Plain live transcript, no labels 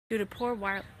Due to poor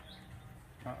wire.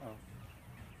 Uh-oh.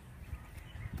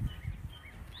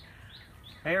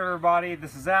 Hey everybody,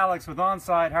 this is Alex with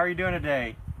OnSite. How are you doing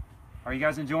today? Are you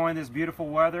guys enjoying this beautiful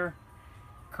weather?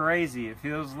 Crazy. It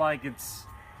feels like it's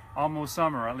almost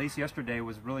summer. At least yesterday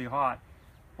was really hot.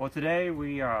 Well, today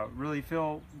we really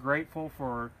feel grateful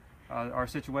for our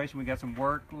situation. We got some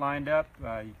work lined up.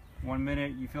 One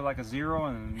minute you feel like a zero,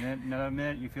 and another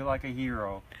minute you feel like a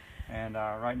hero. And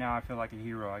right now I feel like a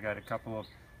hero. I got a couple of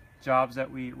jobs that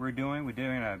we're doing. We're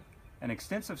doing an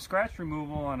extensive scratch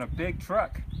removal on a big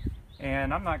truck.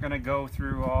 And I'm not going to go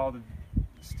through all the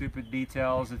stupid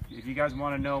details. If you guys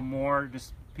want to know more,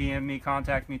 just PM me,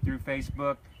 contact me through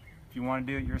Facebook. If you want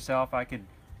to do it yourself, I could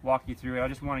walk you through it. I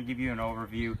just want to give you an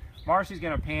overview. Marcy's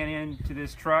going to pan into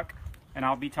this truck, and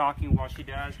I'll be talking while she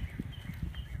does.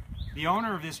 The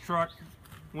owner of this truck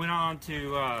went on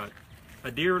to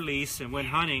a deer lease and went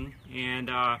hunting,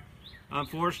 and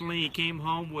unfortunately he came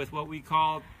home with what we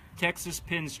call Texas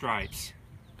pinstripes.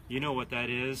 You know what that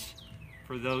is,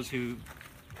 for those who've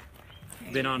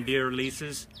been on deer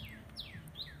leases.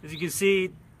 As you can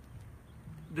see,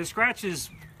 the scratches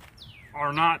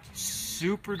are not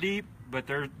super deep, but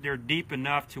they're deep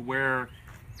enough to where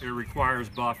it requires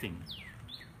buffing.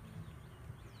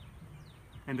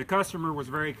 And the customer was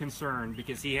very concerned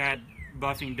because he had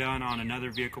buffing done on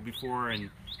another vehicle before, and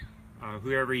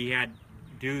whoever he had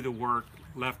do the work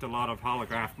left a lot of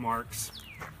holograph marks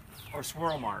or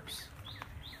swirl marks.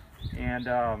 And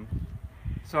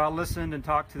so I listened and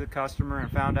talked to the customer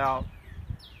and found out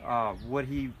what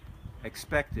he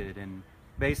expected. And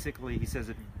basically he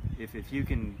says if you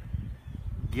can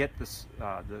get the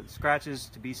scratches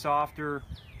to be softer,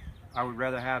 I would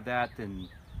rather have that than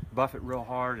buff it real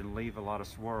hard and leave a lot of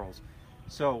swirls.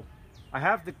 So I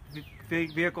have the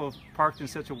vehicle parked in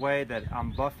such a way that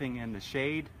I'm buffing in the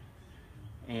shade,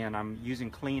 and I'm using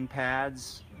clean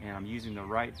pads, and I'm using the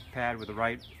right pad with the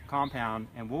right compound.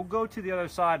 And we'll go to the other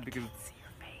side because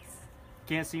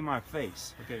can't see my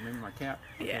face. Okay, maybe my cap.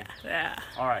 Okay. Yeah.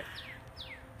 All right.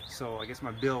 So I guess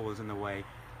my bill was in the way.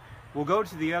 We'll go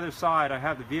to the other side. I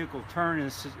have the vehicle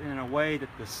turned in a way that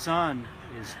the sun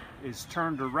is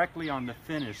turned directly on the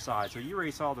finished side. So you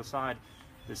already saw the side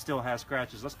that still has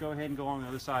scratches. Let's go ahead and go on the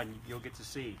other side and you'll get to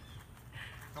see.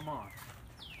 Come on.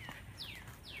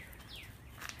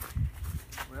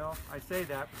 Well, I say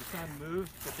that, but the sun moves,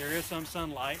 but there is some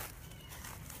sunlight.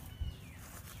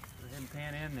 Go ahead and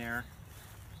pan in there.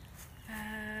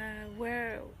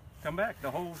 Where? Come back, the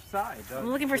whole side.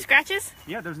 I'm looking for scratches?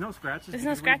 Yeah, there's no scratches. There's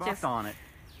no scratches. We buffed on it.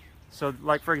 So,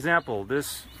 like for example,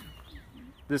 this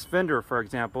fender, for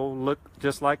example, looked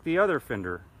just like the other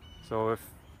fender. So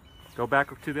go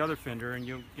back to the other fender and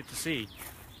you'll get to see.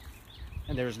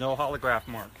 And there's no holograph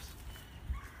marks.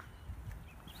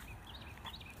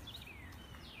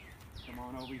 Come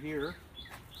on over here.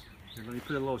 Here, let me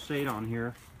put a little shade on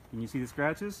here. Can you see the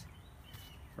scratches?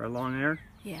 Right along there?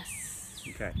 Yes.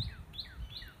 Okay.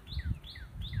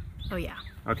 Oh yeah.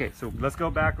 Okay, so let's go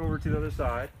back over to the other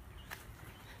side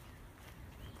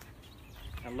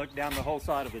and look down the whole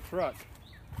side of the truck.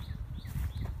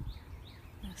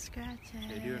 No scratches.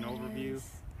 They do an overview.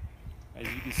 As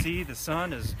you can see, the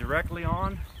sun is directly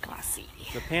on Glossy.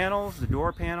 the panels, the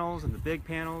door panels, and the big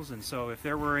panels, and so if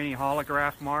there were any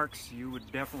holograph marks, you would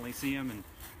definitely see them. And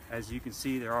as you can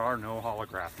see, there are no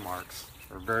holograph marks,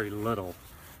 or very little.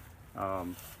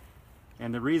 And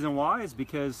the reason why is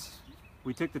because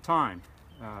we took the time.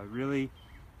 Really,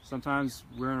 sometimes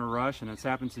we're in a rush, and it's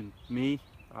happened to me,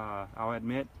 I'll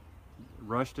admit,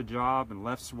 rushed a job and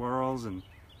left swirls, and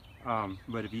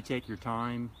but if you take your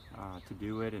time to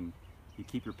do it, and you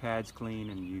keep your pads clean,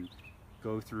 and you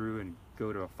go through and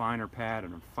go to a finer pad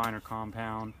and a finer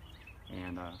compound,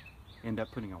 and end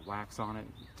up putting a wax on it,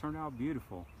 it turned out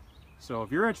beautiful. So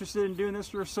if you're interested in doing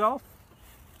this yourself,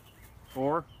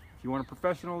 or if you want a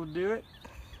professional to do it,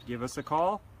 give us a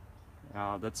call.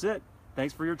 That's it.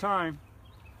 Thanks for your time.